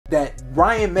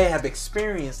Ryan may have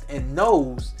experienced and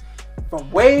knows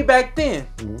from way back then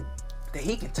that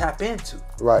he can tap into.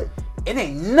 Right. It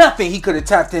ain't nothing he could have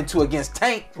tapped into against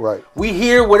Tank. Right. We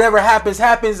hear whatever happens.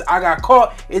 I got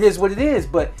caught. It is what it is.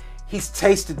 But he's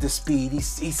tasted the speed. He's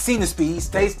seen the speed. He's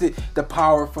tasted the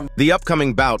power from... The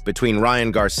upcoming bout between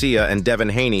Ryan Garcia and Devin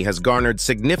Haney has garnered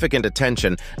significant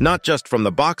attention, not just from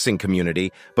the boxing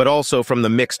community, but also from the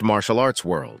mixed martial arts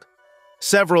world.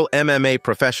 Several MMA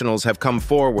professionals have come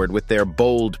forward with their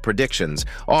bold predictions,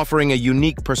 offering a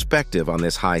unique perspective on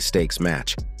this high-stakes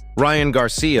match. Ryan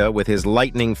Garcia, with his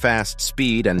lightning-fast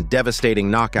speed and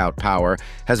devastating knockout power,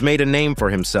 has made a name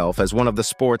for himself as one of the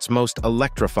sport's most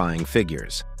electrifying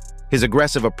figures. His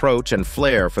aggressive approach and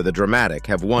flair for the dramatic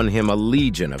have won him a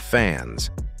legion of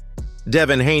fans.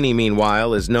 Devin Haney,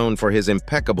 meanwhile, is known for his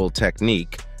impeccable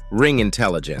technique, ring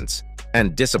intelligence,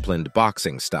 and disciplined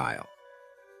boxing style.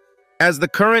 As the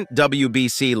current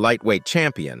WBC lightweight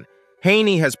champion,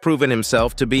 Haney has proven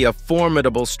himself to be a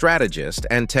formidable strategist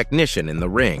and technician in the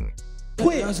ring.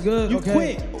 Quit. That's good. You okay.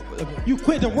 quit. You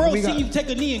quit. The world see you take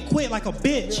a knee and quit like a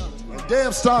bitch.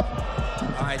 Damn, stop. All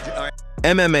right.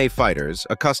 MMA fighters,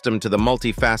 accustomed to the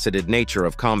multifaceted nature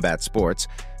of combat sports,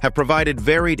 have provided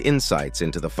varied insights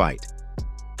into the fight.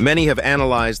 Many have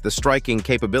analyzed the striking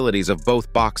capabilities of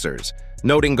both boxers,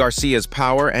 noting Garcia's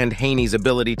power and Haney's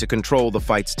ability to control the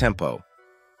fight's tempo.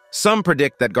 Some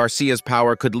predict that Garcia's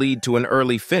power could lead to an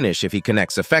early finish if he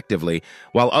connects effectively,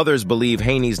 while others believe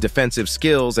Haney's defensive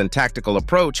skills and tactical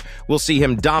approach will see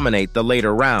him dominate the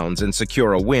later rounds and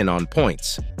secure a win on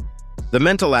points. The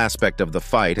mental aspect of the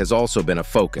fight has also been a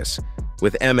focus,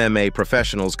 with MMA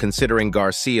professionals considering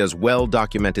Garcia's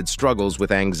well-documented struggles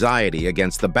with anxiety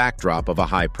against the backdrop of a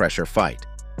high-pressure fight.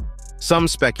 Some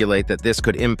speculate that this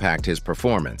could impact his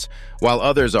performance, while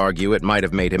others argue it might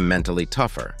have made him mentally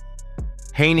tougher.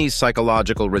 Haney's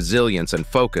psychological resilience and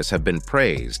focus have been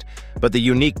praised, but the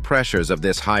unique pressures of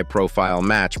this high-profile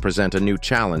match present a new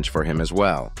challenge for him as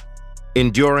well.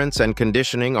 Endurance and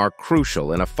conditioning are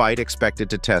crucial in a fight expected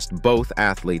to test both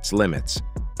athletes' limits.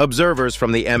 Observers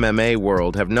from the MMA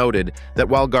world have noted that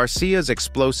while Garcia's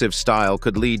explosive style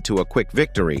could lead to a quick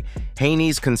victory,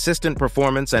 Haney's consistent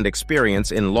performance and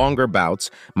experience in longer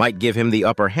bouts might give him the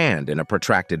upper hand in a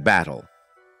protracted battle.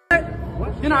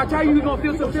 You know, I tell you, you're going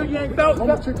to feel some you ain't felt. No.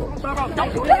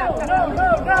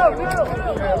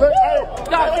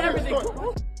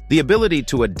 The ability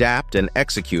to adapt and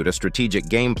execute a strategic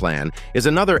game plan is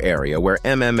another area where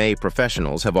MMA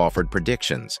professionals have offered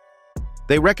predictions.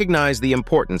 They recognize the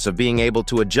importance of being able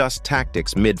to adjust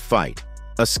tactics mid-fight,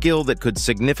 a skill that could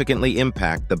significantly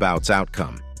impact the bout's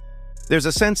outcome. There's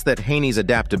a sense that Haney's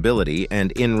adaptability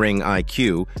and in-ring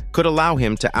IQ could allow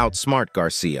him to outsmart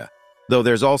Garcia, though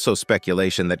there's also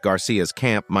speculation that Garcia's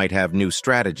camp might have new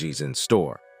strategies in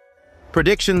store.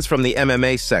 Predictions from the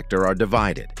MMA sector are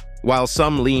divided. While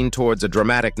some lean towards a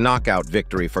dramatic knockout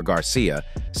victory for Garcia,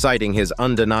 citing his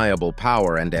undeniable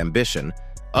power and ambition,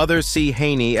 others see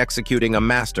Haney executing a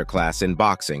masterclass in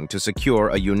boxing to secure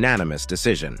a unanimous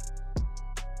decision.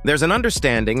 There's an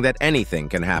understanding that anything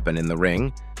can happen in the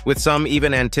ring, with some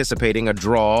even anticipating a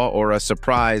draw or a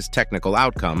surprise technical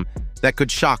outcome that could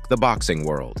shock the boxing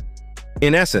world.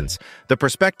 In essence, the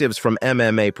perspectives from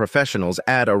MMA professionals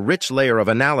add a rich layer of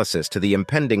analysis to the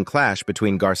impending clash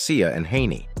between Garcia and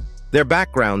Haney. Their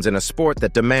backgrounds in a sport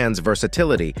that demands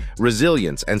versatility,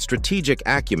 resilience, and strategic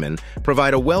acumen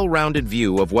provide a well-rounded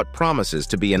view of what promises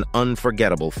to be an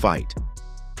unforgettable fight.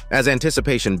 As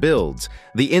anticipation builds,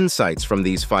 the insights from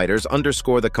these fighters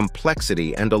underscore the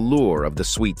complexity and allure of the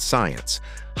sweet science,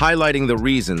 highlighting the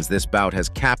reasons this bout has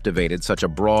captivated such a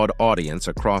broad audience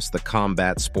across the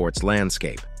combat sports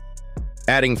landscape.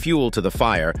 Adding fuel to the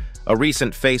fire, a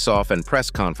recent face-off and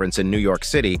press conference in New York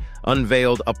City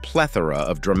unveiled a plethora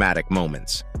of dramatic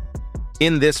moments.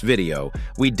 In this video,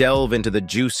 we delve into the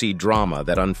juicy drama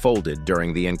that unfolded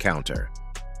during the encounter.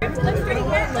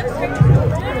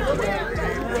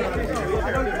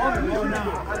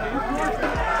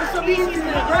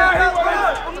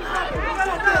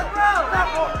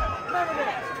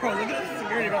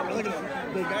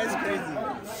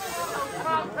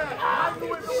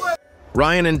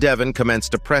 Ryan and Devin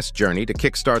commenced a press journey to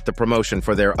kickstart the promotion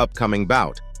for their upcoming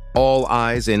bout, All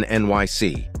Eyes in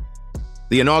NYC.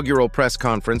 The inaugural press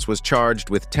conference was charged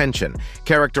with tension,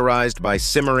 characterized by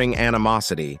simmering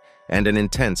animosity and an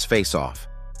intense face-off.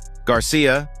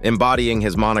 Garcia, embodying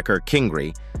his moniker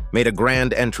Kingry, made a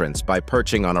grand entrance by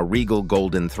perching on a regal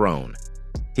golden throne.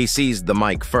 He seized the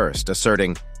mic first,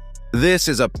 asserting, "This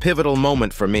is a pivotal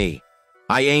moment for me.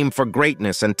 I aim for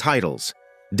greatness and titles.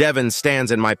 Devin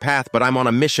stands in my path, but I'm on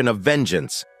a mission of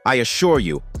vengeance. I assure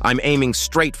you, I'm aiming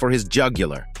straight for his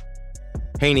jugular."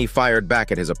 Haney fired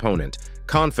back at his opponent,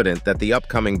 confident that the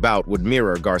upcoming bout would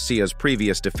mirror Garcia's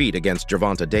previous defeat against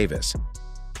Gervonta Davis.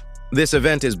 This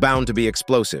event is bound to be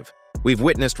explosive. We've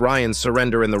witnessed Ryan's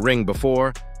surrender in the ring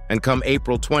before, and come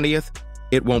April 20th,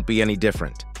 it won't be any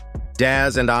different.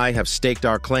 Daz and I have staked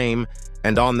our claim,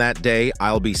 and on that day,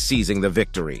 I'll be seizing the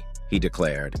victory, he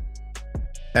declared.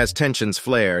 As tensions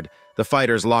flared, the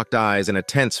fighters locked eyes in a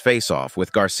tense face-off,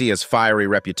 with Garcia's fiery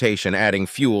reputation adding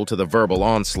fuel to the verbal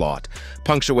onslaught,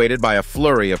 punctuated by a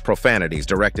flurry of profanities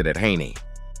directed at Haney.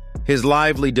 His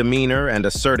lively demeanor and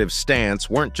assertive stance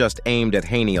weren't just aimed at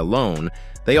Haney alone,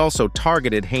 they also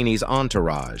targeted Haney's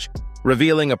entourage,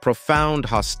 revealing a profound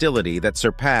hostility that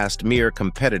surpassed mere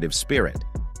competitive spirit.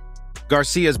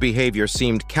 Garcia's behavior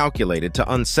seemed calculated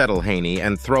to unsettle Haney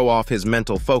and throw off his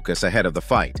mental focus ahead of the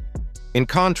fight. In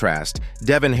contrast,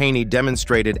 Devin Haney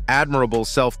demonstrated admirable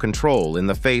self-control in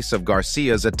the face of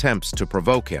Garcia's attempts to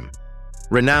provoke him.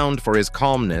 Renowned for his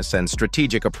calmness and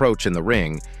strategic approach in the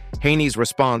ring, Haney's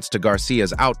response to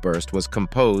Garcia's outburst was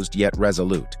composed yet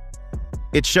resolute.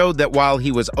 It showed that while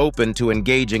he was open to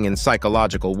engaging in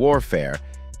psychological warfare,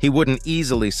 he wouldn't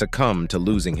easily succumb to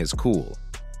losing his cool.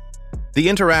 The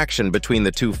interaction between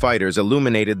the two fighters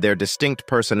illuminated their distinct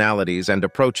personalities and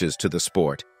approaches to the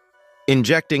sport,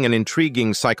 injecting an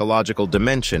intriguing psychological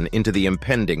dimension into the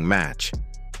impending match.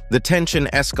 The tension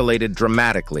escalated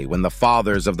dramatically when the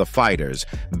fathers of the fighters,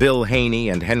 Bill Haney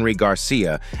and Henry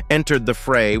Garcia, entered the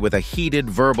fray with a heated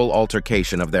verbal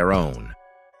altercation of their own.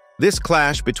 This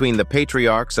clash between the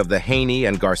patriarchs of the Haney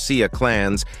and Garcia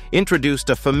clans introduced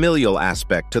a familial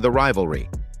aspect to the rivalry,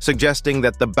 suggesting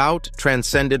that the bout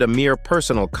transcended a mere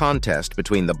personal contest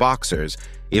between the boxers,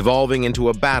 evolving into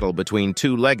a battle between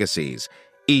two legacies,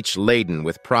 each laden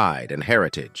with pride and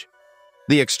heritage.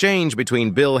 The exchange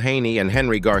between Bill Haney and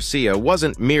Henry Garcia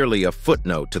wasn't merely a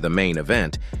footnote to the main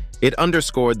event. It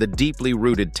underscored the deeply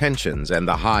rooted tensions and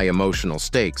the high emotional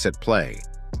stakes at play.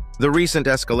 The recent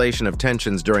escalation of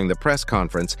tensions during the press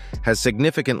conference has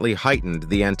significantly heightened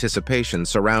the anticipation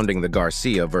surrounding the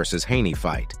Garcia versus Haney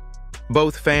fight.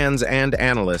 Both fans and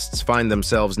analysts find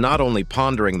themselves not only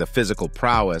pondering the physical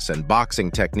prowess and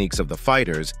boxing techniques of the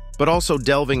fighters, but also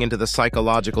delving into the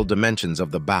psychological dimensions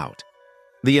of the bout.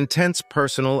 The intense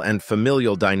personal and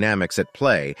familial dynamics at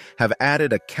play have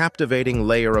added a captivating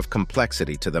layer of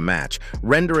complexity to the match,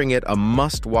 rendering it a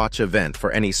must-watch event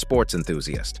for any sports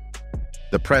enthusiast.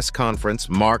 The press conference,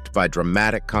 marked by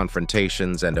dramatic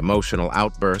confrontations and emotional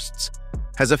outbursts,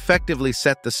 has effectively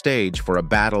set the stage for a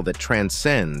battle that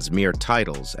transcends mere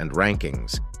titles and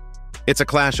rankings. It's a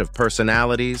clash of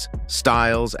personalities,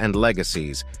 styles, and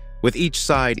legacies, with each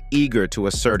side eager to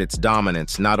assert its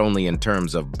dominance not only in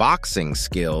terms of boxing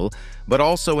skill, but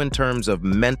also in terms of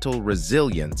mental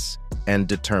resilience and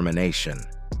determination.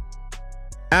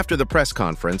 After the press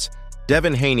conference,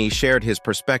 Devin Haney shared his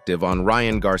perspective on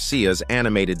Ryan Garcia's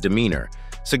animated demeanor,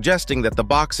 suggesting that the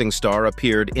boxing star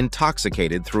appeared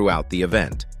intoxicated throughout the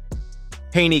event.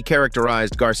 Haney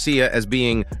characterized Garcia as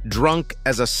being drunk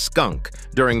as a skunk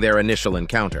during their initial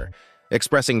encounter,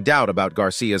 expressing doubt about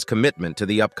Garcia's commitment to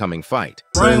the upcoming fight.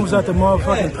 Ryan was at the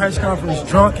motherfucking press conference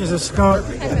drunk as a skunk,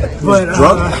 but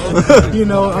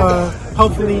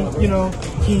hopefully,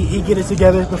 he get it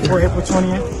together before April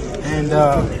 20th, and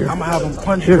I'm gonna have him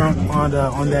punch drunk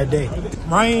on that day.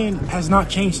 Ryan has not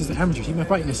changed since the amateurs. He's been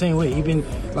fighting the same way. He's been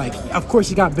of course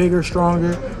he got bigger,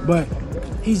 stronger, but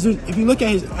if you look at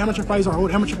his amateur fights or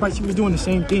old amateur fights, he was doing the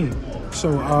same thing.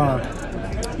 So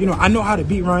I know how to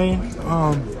beat Ryan.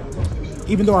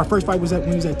 Even though our first fight was when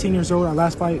he was at 10 years old, our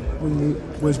last fight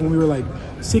was when we were like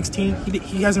 16,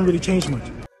 he hasn't really changed much.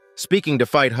 Speaking to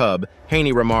Fight Hub,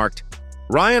 Haney remarked,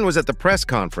 "Ryan was at the press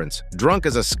conference, drunk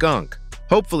as a skunk.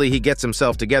 Hopefully he gets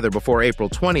himself together before April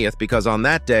 20th because on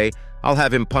that day, I'll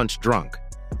have him punch drunk."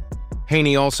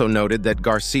 Haney also noted that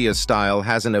Garcia's style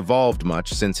hasn't evolved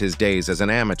much since his days as an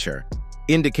amateur,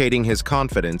 indicating his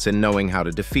confidence in knowing how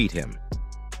to defeat him.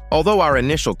 Although our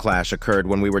initial clash occurred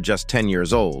when we were just 10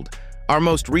 years old, our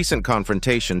most recent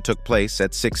confrontation took place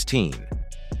at 16.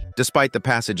 Despite the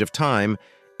passage of time,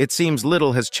 it seems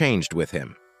little has changed with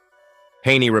him.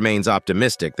 Haney remains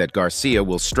optimistic that Garcia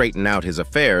will straighten out his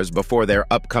affairs before their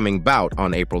upcoming bout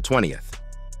on April 20th.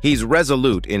 He's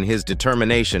resolute in his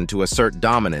determination to assert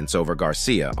dominance over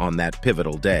Garcia on that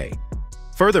pivotal day.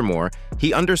 Furthermore,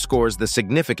 he underscores the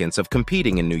significance of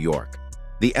competing in New York,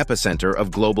 the epicenter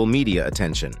of global media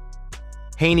attention.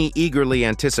 Haney eagerly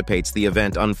anticipates the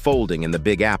event unfolding in the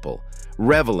Big Apple,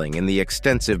 reveling in the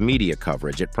extensive media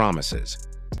coverage it promises.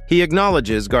 He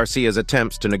acknowledges Garcia's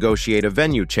attempts to negotiate a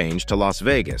venue change to Las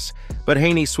Vegas, but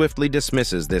Haney swiftly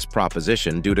dismisses this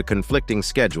proposition due to conflicting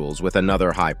schedules with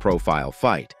another high-profile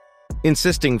fight.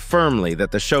 insisting firmly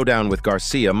that the showdown with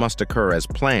Garcia must occur as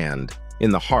planned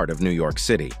in the heart of New York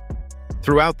City.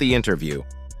 Throughout the interview,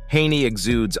 Haney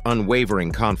exudes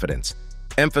unwavering confidence,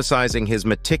 emphasizing his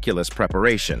meticulous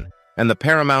preparation and the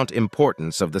paramount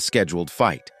importance of the scheduled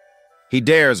fight. He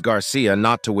dares Garcia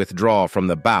not to withdraw from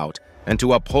the bout and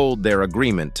to uphold their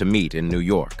agreement to meet in New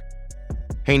York.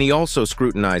 Haney also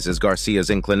scrutinizes Garcia's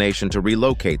inclination to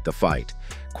relocate the fight,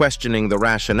 questioning the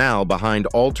rationale behind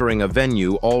altering a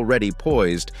venue already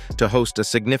poised to host a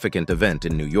significant event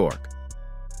in New York.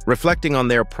 Reflecting on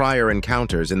their prior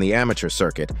encounters in the amateur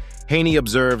circuit, Haney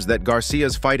observes that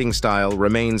Garcia's fighting style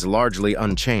remains largely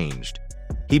unchanged.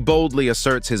 He boldly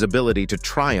asserts his ability to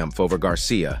triumph over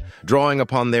Garcia, drawing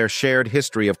upon their shared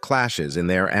history of clashes in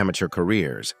their amateur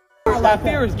careers. That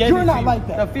fear is getting You're not like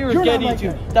that. That fear is You're not getting like to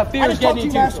you. that. That fear I is just talked to getting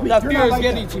you to last you. week. That You're fear not is like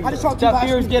getting that. to you. I just talked to you That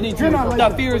fear last is getting week. to You're you. not like That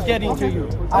that. fear is getting to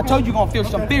you. I told you gonna feel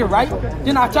some fear, right?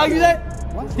 Didn't I tell you that?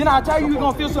 Didn't I tell you you're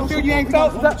gonna feel some fear you ain't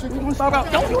felt? No.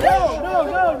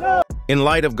 In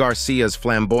light of Garcia's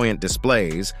flamboyant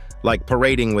displays, like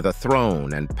parading with a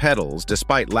throne and pedals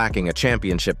despite lacking a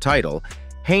championship title,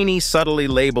 Haney subtly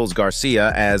labels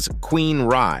Garcia as Queen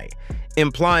Rye,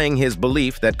 implying his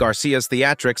belief that Garcia's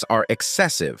theatrics are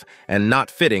excessive and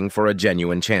not fitting for a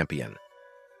genuine champion.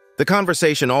 The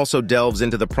conversation also delves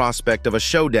into the prospect of a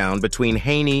showdown between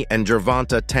Haney and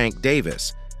Gervonta Tank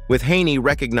Davis, with Haney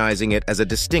recognizing it as a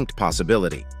distinct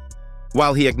possibility.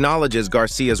 While he acknowledges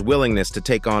Garcia's willingness to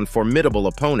take on formidable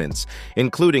opponents,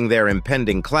 including their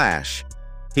impending clash,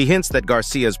 he hints that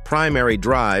Garcia's primary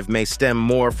drive may stem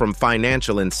more from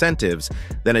financial incentives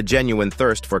than a genuine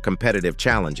thirst for competitive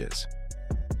challenges.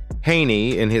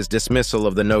 Haney, in his dismissal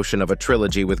of the notion of a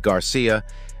trilogy with Garcia,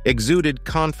 exuded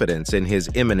confidence in his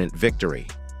imminent victory.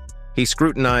 He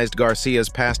scrutinized Garcia's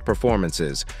past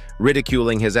performances,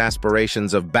 ridiculing his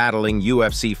aspirations of battling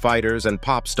UFC fighters and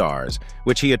pop stars,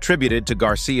 which he attributed to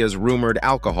Garcia's rumored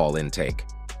alcohol intake.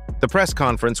 The press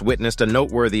conference witnessed a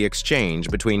noteworthy exchange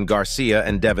between Garcia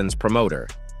and Devin's promoter,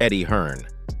 Eddie Hearn.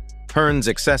 Hearn's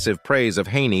excessive praise of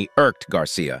Haney irked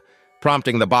Garcia,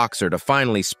 prompting the boxer to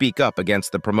finally speak up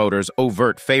against the promoter's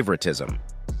overt favoritism.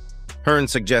 Hearn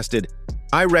suggested,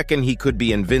 "I reckon he could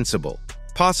be invincible,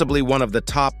 possibly one of the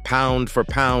top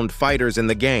pound-for-pound fighters in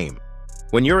the game,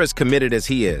 when you're as committed as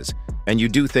he is, and you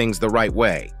do things the right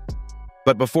way."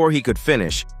 But before he could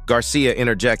finish, Garcia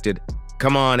interjected,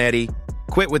 "Come on, Eddie,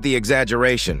 quit with the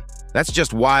exaggeration. That's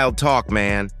just wild talk,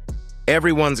 man.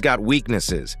 Everyone's got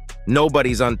weaknesses.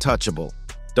 Nobody's untouchable.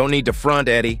 Don't need to front,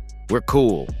 Eddie. We're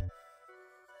cool."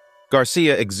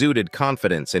 Garcia exuded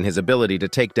confidence in his ability to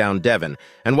take down Devin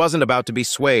and wasn't about to be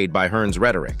swayed by Hearn's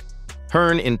rhetoric.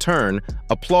 Hearn, in turn,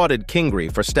 applauded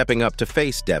Kingry for stepping up to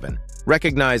face Devin,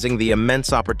 recognizing the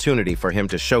immense opportunity for him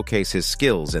to showcase his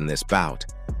skills in this bout.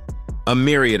 A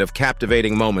myriad of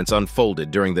captivating moments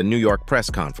unfolded during the New York press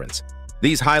conference.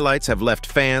 These highlights have left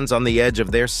fans on the edge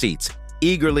of their seats,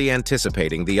 eagerly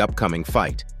anticipating the upcoming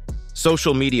fight.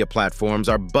 Social media platforms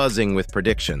are buzzing with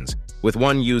predictions, with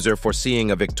one user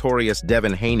foreseeing a victorious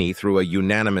Devin Haney through a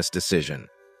unanimous decision.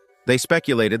 They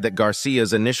speculated that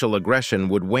Garcia's initial aggression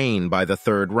would wane by the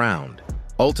third round,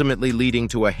 ultimately leading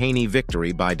to a Haney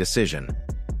victory by decision.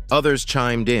 Others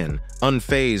chimed in,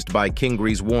 unfazed by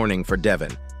Kingry's warning for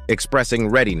Devin, expressing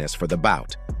readiness for the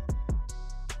bout.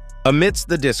 Amidst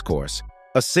the discourse,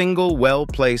 a single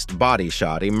well-placed body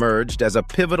shot emerged as a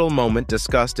pivotal moment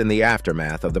discussed in the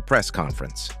aftermath of the press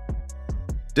conference.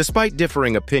 Despite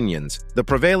differing opinions, the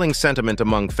prevailing sentiment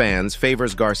among fans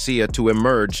favors Garcia to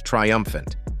emerge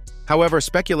triumphant. However,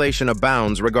 speculation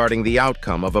abounds regarding the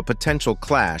outcome of a potential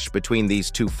clash between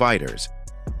these two fighters.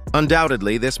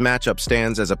 Undoubtedly, this matchup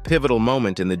stands as a pivotal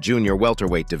moment in the junior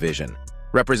welterweight division,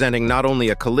 representing not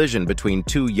only a collision between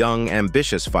two young,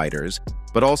 ambitious fighters,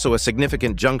 but also a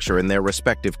significant juncture in their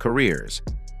respective careers.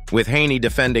 With Haney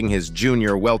defending his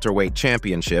junior welterweight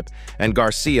championship and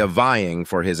Garcia vying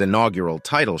for his inaugural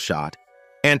title shot,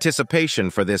 anticipation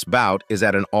for this bout is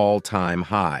at an all-time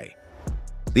high.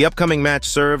 The upcoming match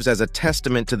serves as a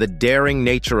testament to the daring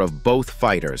nature of both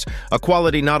fighters, a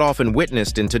quality not often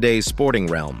witnessed in today's sporting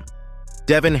realm.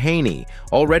 Devin Haney,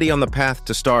 already on the path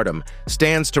to stardom,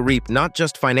 stands to reap not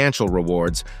just financial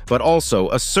rewards, but also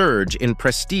a surge in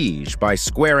prestige by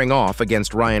squaring off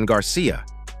against Ryan Garcia.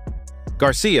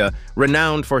 Garcia,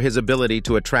 renowned for his ability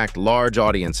to attract large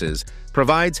audiences,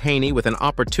 provides Haney with an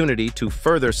opportunity to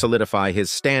further solidify his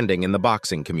standing in the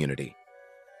boxing community.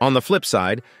 On the flip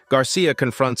side, Garcia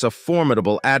confronts a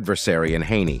formidable adversary in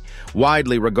Haney,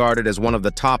 widely regarded as one of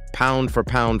the top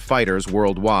pound-for-pound fighters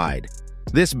worldwide.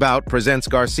 This bout presents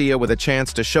Garcia with a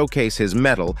chance to showcase his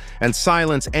mettle and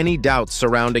silence any doubts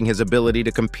surrounding his ability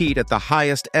to compete at the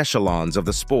highest echelons of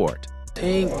the sport.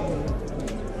 Tank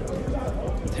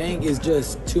is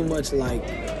just too much like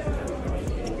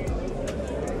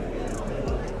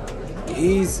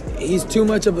he's too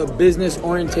much of a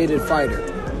business-orientated fighter.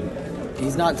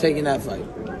 He's not taking that fight.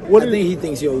 I think he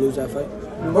thinks he'll lose that fight.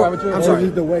 I'm sorry.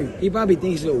 The weight. He probably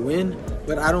thinks he'll win,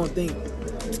 but I don't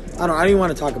even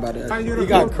want to talk about it. He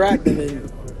got cracked and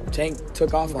then Tank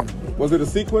took off on him. Was it a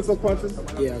sequence of punches?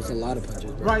 Yeah, it was a lot of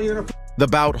punches. The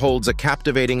bout holds a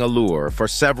captivating allure for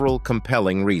several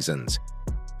compelling reasons.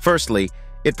 Firstly,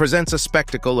 it presents a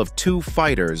spectacle of two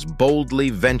fighters boldly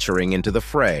venturing into the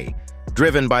fray,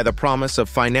 driven by the promise of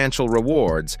financial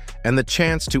rewards and the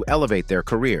chance to elevate their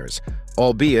careers,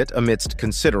 albeit amidst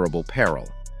considerable peril.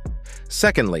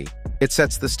 Secondly, it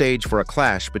sets the stage for a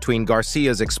clash between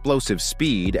Garcia's explosive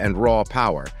speed and raw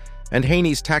power, and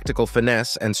Haney's tactical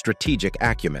finesse and strategic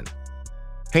acumen.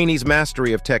 Haney's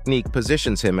mastery of technique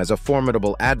positions him as a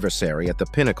formidable adversary at the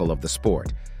pinnacle of the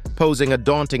sport, posing a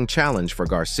daunting challenge for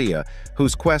Garcia,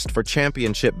 whose quest for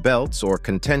championship belts or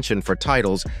contention for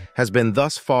titles has been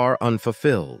thus far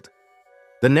unfulfilled.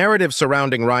 The narrative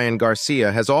surrounding Ryan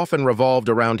Garcia has often revolved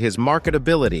around his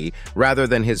marketability rather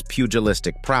than his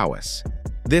pugilistic prowess.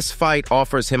 This fight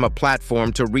offers him a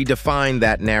platform to redefine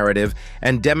that narrative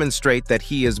and demonstrate that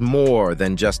he is more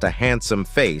than just a handsome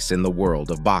face in the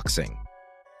world of boxing.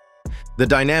 The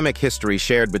dynamic history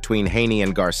shared between Haney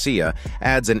and Garcia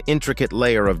adds an intricate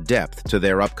layer of depth to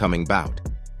their upcoming bout.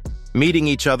 Meeting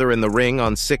each other in the ring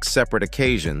on 6 separate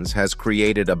occasions has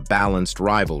created a balanced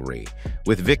rivalry,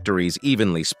 with victories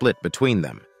evenly split between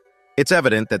them. It's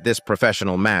evident that this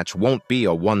professional match won't be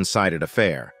a one-sided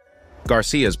affair.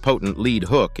 Garcia's potent lead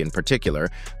hook, in particular,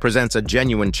 presents a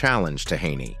genuine challenge to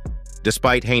Haney.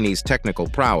 Despite Haney's technical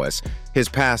prowess, his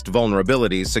past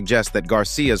vulnerabilities suggest that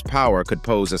Garcia's power could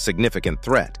pose a significant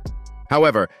threat.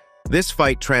 However, this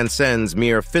fight transcends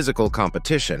mere physical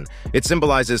competition. It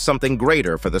symbolizes something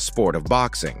greater for the sport of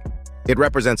boxing. It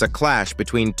represents a clash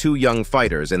between two young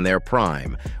fighters in their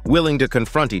prime, willing to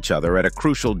confront each other at a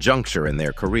crucial juncture in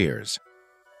their careers.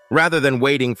 Rather than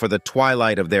waiting for the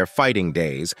twilight of their fighting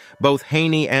days, both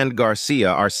Haney and Garcia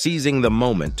are seizing the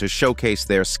moment to showcase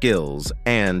their skills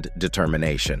and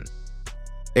determination.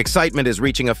 Excitement is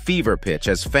reaching a fever pitch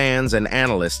as fans and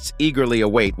analysts eagerly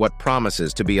await what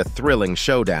promises to be a thrilling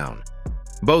showdown.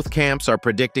 Both camps are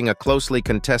predicting a closely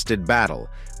contested battle,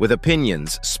 with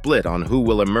opinions split on who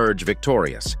will emerge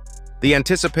victorious. The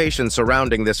anticipation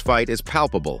surrounding this fight is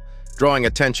palpable, drawing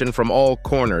attention from all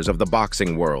corners of the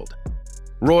boxing world.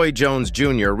 Roy Jones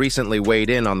Jr. recently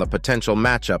weighed in on the potential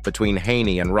matchup between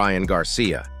Haney and Ryan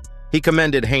Garcia. He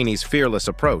commended Haney's fearless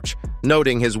approach,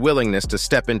 noting his willingness to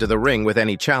step into the ring with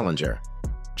any challenger.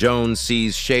 Jones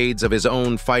sees shades of his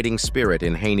own fighting spirit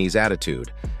in Haney's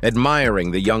attitude,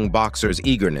 admiring the young boxer's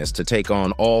eagerness to take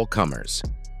on all comers.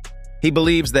 He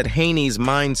believes that Haney's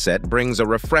mindset brings a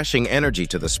refreshing energy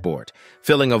to the sport,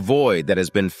 filling a void that has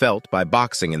been felt by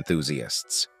boxing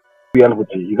enthusiasts. To be honest with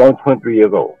you, he's only 23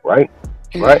 years old, right?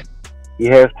 Right? He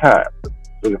has time. So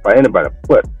you can fight anybody,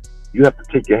 but you have to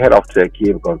take your head off to that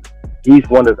kid because he's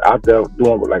one that's out there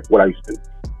doing what I used to do.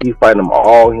 He's fighting them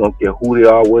all. He don't care who they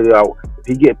are, where they are. If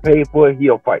he get paid for it,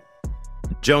 he'll fight.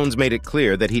 Jones made it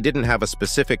clear that he didn't have a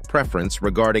specific preference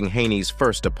regarding Haney's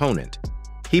first opponent.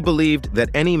 He believed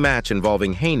that any match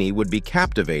involving Haney would be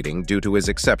captivating due to his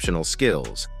exceptional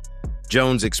skills.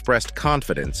 Jones expressed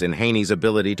confidence in Haney's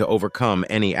ability to overcome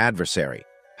any adversary.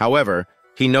 However,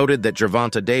 he noted that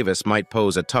Gervonta Davis might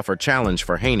pose a tougher challenge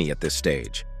for Haney at this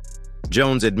stage.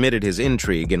 Jones admitted his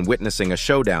intrigue in witnessing a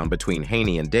showdown between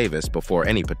Haney and Davis before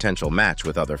any potential match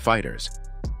with other fighters.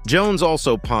 Jones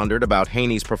also pondered about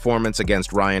Haney's performance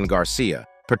against Ryan Garcia,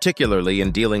 particularly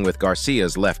in dealing with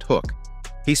Garcia's left hook.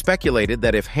 He speculated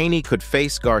that if Haney could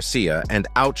face Garcia and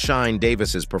outshine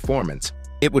Davis's performance,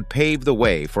 it would pave the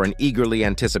way for an eagerly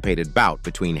anticipated bout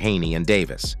between Haney and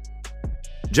Davis.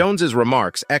 Jones's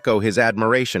remarks echo his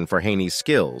admiration for Haney's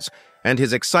skills and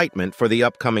his excitement for the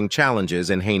upcoming challenges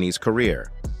in Haney's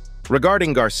career.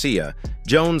 Regarding Garcia,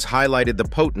 Jones highlighted the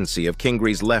potency of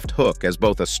Kingree's left hook as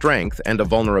both a strength and a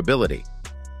vulnerability.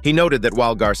 He noted that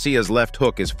while Garcia's left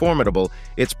hook is formidable,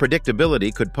 its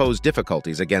predictability could pose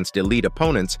difficulties against elite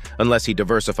opponents unless he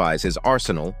diversifies his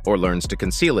arsenal or learns to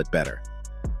conceal it better.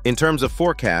 In terms of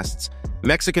forecasts,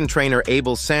 Mexican trainer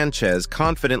Abel Sanchez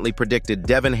confidently predicted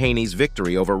Devin Haney's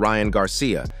victory over Ryan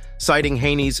Garcia, citing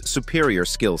Haney's superior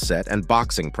skill set and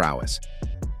boxing prowess.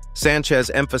 Sanchez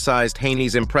emphasized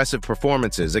Haney's impressive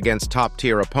performances against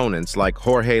top-tier opponents like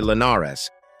Jorge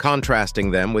Linares, contrasting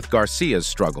them with Garcia's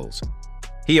struggles.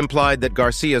 He implied that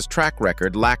Garcia's track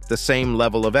record lacked the same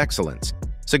level of excellence,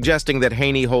 suggesting that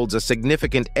Haney holds a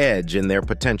significant edge in their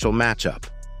potential matchup.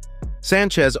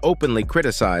 Sanchez openly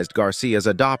criticized Garcia's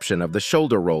adoption of the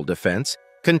shoulder roll defense,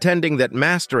 contending that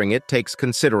mastering it takes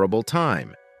considerable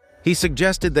time. He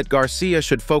suggested that Garcia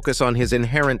should focus on his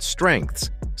inherent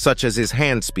strengths, such as his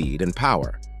hand speed and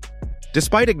power.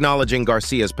 Despite acknowledging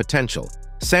Garcia's potential,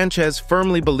 Sanchez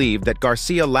firmly believed that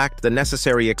Garcia lacked the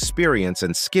necessary experience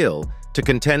and skill to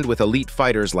contend with elite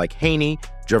fighters like Haney,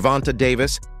 Gervonta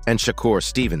Davis, and Shakur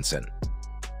Stevenson.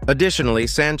 Additionally,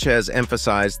 Sanchez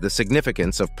emphasized the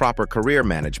significance of proper career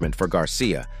management for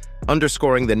Garcia,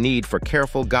 underscoring the need for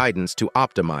careful guidance to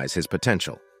optimize his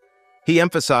potential. He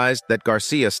emphasized that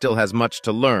Garcia still has much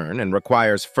to learn and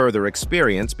requires further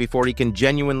experience before he can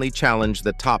genuinely challenge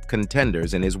the top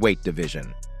contenders in his weight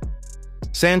division.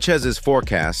 Sanchez's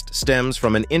forecast stems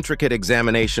from an intricate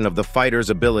examination of the fighter's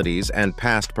abilities and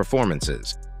past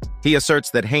performances. He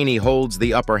asserts that Haney holds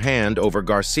the upper hand over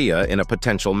Garcia in a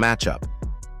potential matchup.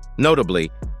 Notably,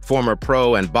 former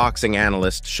pro and boxing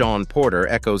analyst Sean Porter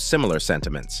echoes similar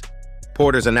sentiments.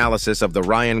 Porter's analysis of the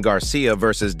Ryan Garcia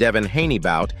versus Devin Haney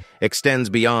bout extends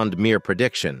beyond mere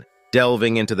prediction,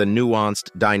 delving into the nuanced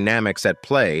dynamics at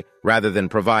play rather than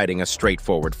providing a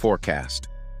straightforward forecast.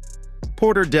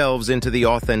 Porter delves into the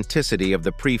authenticity of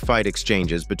the pre-fight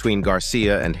exchanges between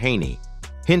Garcia and Haney,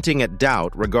 hinting at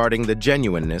doubt regarding the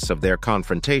genuineness of their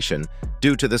confrontation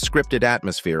due to the scripted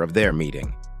atmosphere of their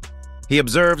meeting. He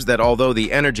observes that although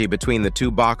the energy between the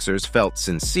two boxers felt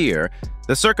sincere,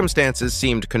 the circumstances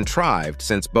seemed contrived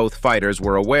since both fighters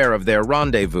were aware of their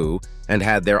rendezvous and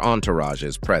had their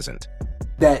entourages present.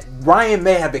 That Ryan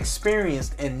may have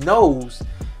experienced and knows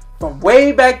from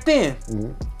way back then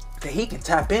that he can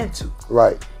tap into.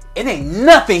 Right. It ain't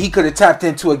nothing he could have tapped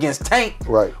into against Tank.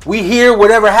 Right. We hear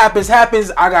whatever happens,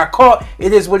 happens. I got caught.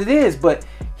 It is what it is. But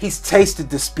he's tasted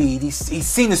the speed. He's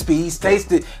seen the speed. He's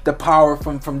tasted the power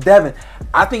from Devin.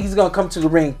 I think he's going to come to the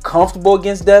ring comfortable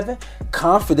against Devin,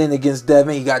 confident against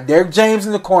Devin. He got Derrick James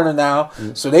in the corner now.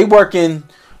 So they working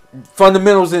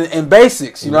fundamentals and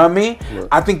basics. You know what I mean? Right.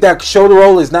 I think that shoulder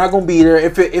roll is not going to be there.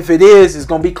 If it is, it's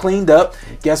going to be cleaned up.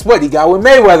 Guess what? He got with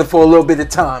Mayweather for a little bit of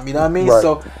time. You know what I mean? Right.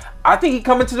 So I think he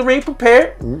coming to the ring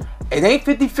prepared. It ain't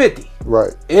 50-50.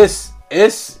 Right. It's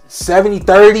 70-30.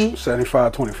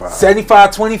 75-25.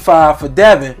 75-25 for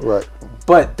Devin. Right.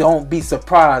 But don't be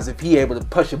surprised if he able to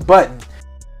push a button.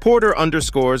 Porter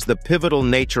underscores the pivotal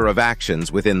nature of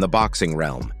actions within the boxing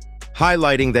realm,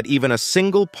 highlighting that even a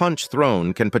single punch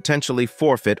thrown can potentially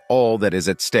forfeit all that is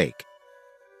at stake.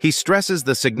 He stresses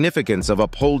the significance of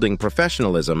upholding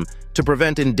professionalism to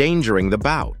prevent endangering the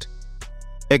bout.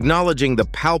 Acknowledging the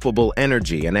palpable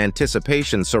energy and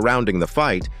anticipation surrounding the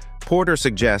fight, Porter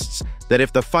suggests that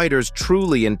if the fighters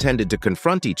truly intended to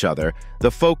confront each other,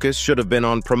 the focus should have been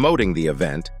on promoting the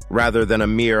event rather than a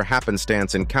mere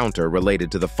happenstance encounter related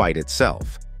to the fight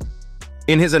itself.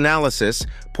 In his analysis,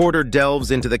 Porter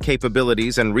delves into the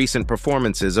capabilities and recent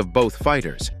performances of both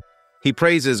fighters. He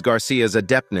praises Garcia's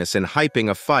adeptness in hyping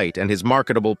a fight and his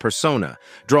marketable persona,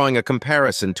 drawing a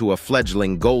comparison to a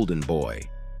fledgling golden boy.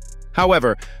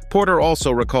 However, Porter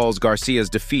also recalls Garcia's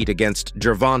defeat against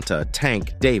Gervonta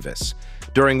 "Tank" Davis,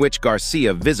 during which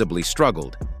Garcia visibly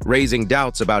struggled, raising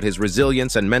doubts about his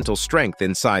resilience and mental strength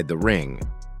inside the ring.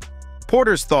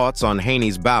 Porter's thoughts on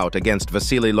Haney's bout against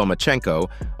Vasily Lomachenko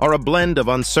are a blend of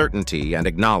uncertainty and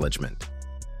acknowledgement.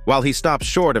 While he stops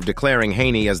short of declaring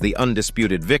Haney as the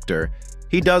undisputed victor,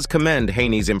 he does commend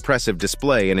Haney's impressive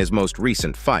display in his most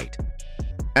recent fight.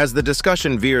 As the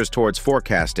discussion veers towards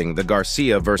forecasting the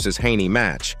Garcia versus Haney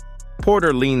match,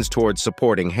 Porter leans towards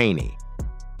supporting Haney.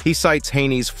 He cites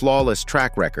Haney's flawless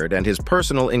track record and his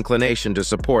personal inclination to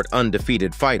support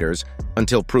undefeated fighters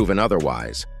until proven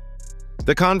otherwise.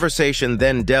 The conversation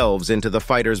then delves into the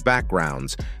fighters'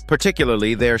 backgrounds,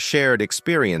 particularly their shared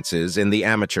experiences in the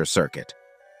amateur circuit.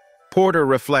 Porter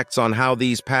reflects on how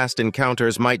these past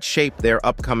encounters might shape their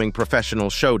upcoming professional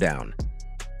showdown.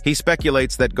 He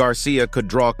speculates that Garcia could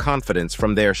draw confidence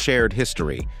from their shared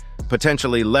history,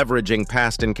 potentially leveraging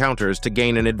past encounters to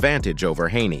gain an advantage over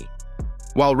Haney.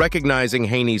 While recognizing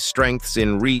Haney's strengths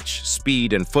in reach,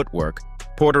 speed, and footwork,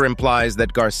 Porter implies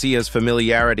that Garcia's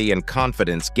familiarity and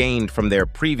confidence gained from their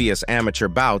previous amateur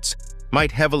bouts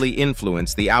might heavily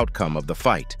influence the outcome of the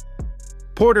fight.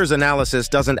 Porter's analysis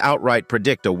doesn't outright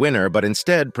predict a winner, but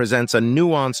instead presents a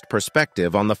nuanced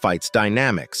perspective on the fight's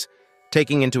dynamics,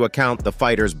 taking into account the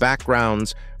fighters'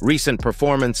 backgrounds, recent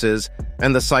performances,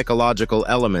 and the psychological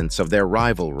elements of their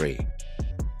rivalry.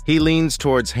 He leans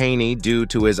towards Haney due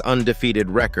to his undefeated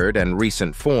record and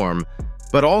recent form,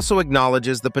 but also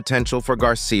acknowledges the potential for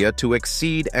Garcia to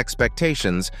exceed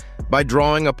expectations by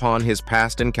drawing upon his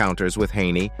past encounters with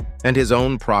Haney and his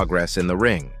own progress in the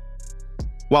ring.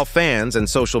 While fans and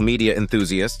social media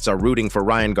enthusiasts are rooting for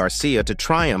Ryan Garcia to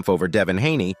triumph over Devin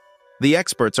Haney, the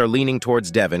experts are leaning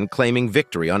towards Devin claiming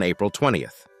victory on April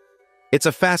 20th. It's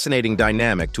a fascinating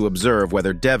dynamic to observe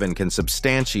whether Devin can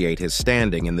substantiate his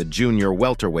standing in the junior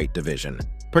welterweight division,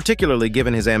 particularly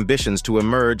given his ambitions to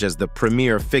emerge as the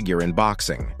premier figure in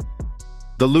boxing.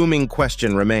 The looming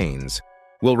question remains: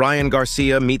 will Ryan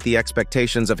Garcia meet the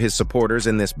expectations of his supporters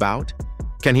in this bout?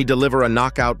 Can he deliver a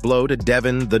knockout blow to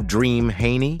Devin the Dream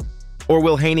Haney? Or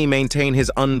will Haney maintain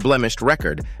his unblemished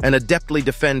record and adeptly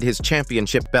defend his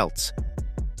championship belts?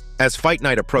 As Fight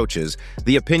Night approaches,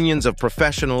 the opinions of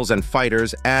professionals and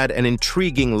fighters add an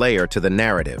intriguing layer to the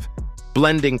narrative,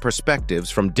 blending perspectives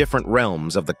from different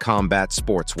realms of the combat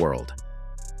sports world.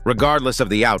 Regardless of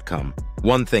the outcome,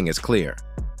 one thing is clear: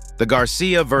 the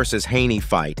Garcia versus Haney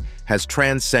fight has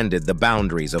transcended the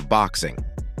boundaries of boxing,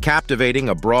 captivating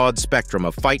a broad spectrum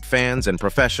of fight fans and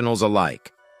professionals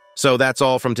alike. So that's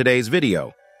all from today's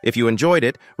video. If you enjoyed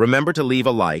it, remember to leave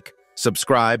a like,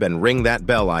 subscribe, and ring that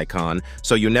bell icon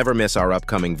so you never miss our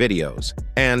upcoming videos.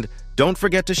 And don't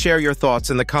forget to share your thoughts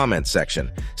in the comments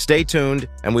section. Stay tuned,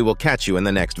 and we will catch you in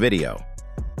the next video.